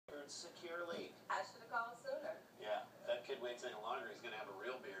payments securely. I should have called sooner. Yeah, if that kid waits any longer, he's going to have a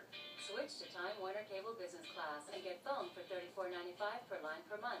real beard. Switch to Time Warner Cable Business Class and get phone for $34.95 per line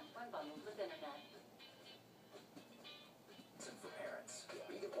per month when bundled with internet. For parents,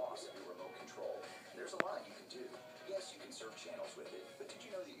 be the boss of your remote control. There's a lot you can do. Yes, you can serve channels with it, but did you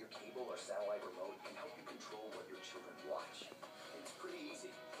know that your cable or satellite remote can help you control what your children watch? It's pretty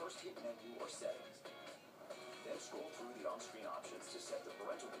easy. First hit menu or settings. Then scroll through the on-screen options to set the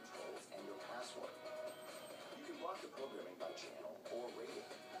parental controls and your password. You can block the programming by channel or rating,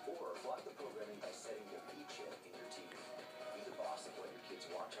 or block the programming by setting the B chip in your TV. Be the boss of what your kids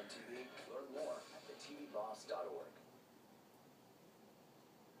watch on TV. Learn more at thetvboss.org.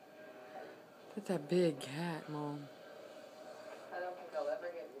 That's a big cat, Mom. I don't think I'll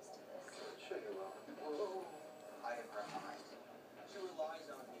ever get used to this. Sure you will. Whoa. I have her eyes. She relies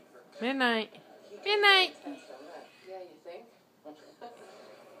on me for Midnight. Midnight. Yeah, you think?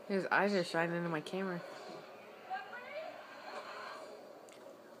 His eyes are shining into my camera. I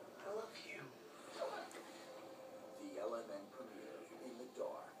love you. The LMN premiere In the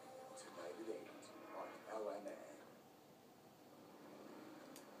Dark tonight at 8 on LMN.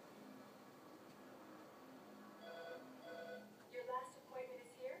 Your last appointment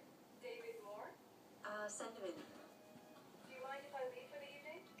is here? David Moore? Send him in. Do you mind if I leave for the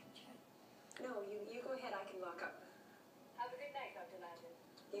evening? No, you go ahead. I can walk up. Have a good night, Dr. Landon.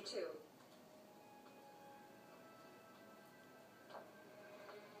 You too.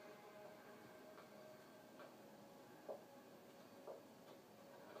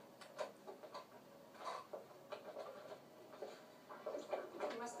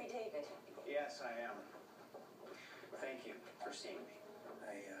 You must be David. Yes, I am. Thank you for seeing me.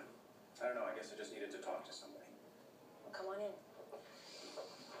 I don't know, I guess I just needed to talk to somebody. Well, come on in.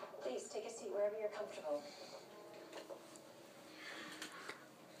 Please, take a seat wherever you're comfortable.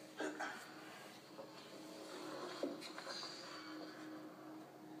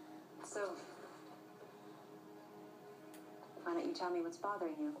 So, why don't you tell me what's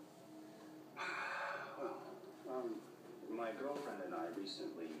bothering you? Well, my girlfriend and I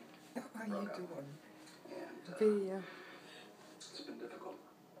recently How broke you up. doing? And Video. it's been difficult.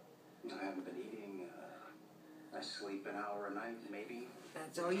 I haven't been eating. I sleep an hour a night, maybe.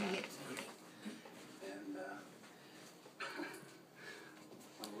 That's all you get. And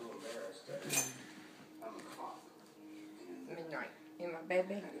I'm a little embarrassed. I'm a cop. And Midnight. You my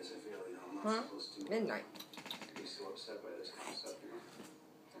baby? I guess I feel, I'm not Huh? supposed to Midnight. be so upset by this kind of stuff,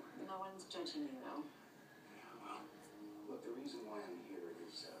 No one's judging you, though. Well, look, the reason why I'm here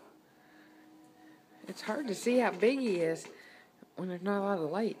is, It's hard to see how big he is when there's not a lot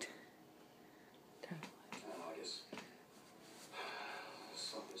of light. I don't know, I guess,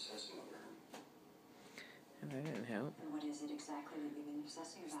 self-obsessing over her. And that didn't help. And what is it exactly that you've been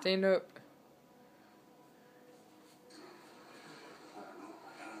obsessing about? Stand up. I don't know,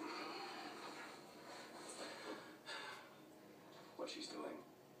 what she's doing,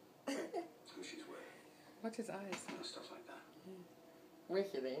 who she's with, Watch his eyes. stuff like that.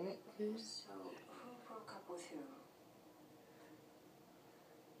 Wicked, ain't it? So, who broke up with who?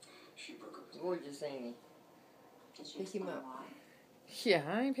 She broke up with me. Gorgeous, ain't he? Did she Pick him explain up. why? Yeah,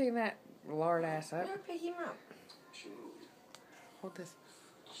 I ain't picking that lard ass up. Pick him up. She moved. Hold this.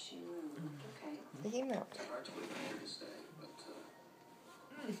 She moved. Okay. Pick him up. It's hard to believe I'm here to stay, but,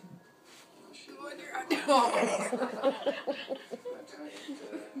 she moved. I tell you,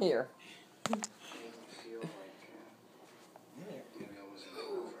 Here. it made me feel like, maybe I wasn't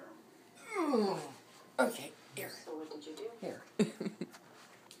over. Okay, here. So what did you do? Here.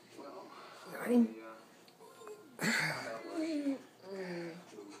 Well, Got him. found out where she moved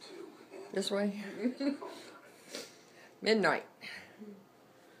to, and This way. phoned her. Midnight.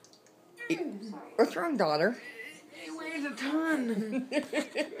 Sorry. What's wrong, daughter? He weighs a ton.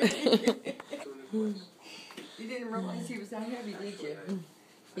 You didn't realize he was that heavy, did you?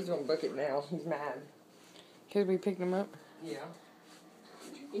 He's gonna book it now. He's mad. Because we picked him up? Yeah.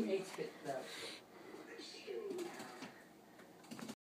 He hates picked up.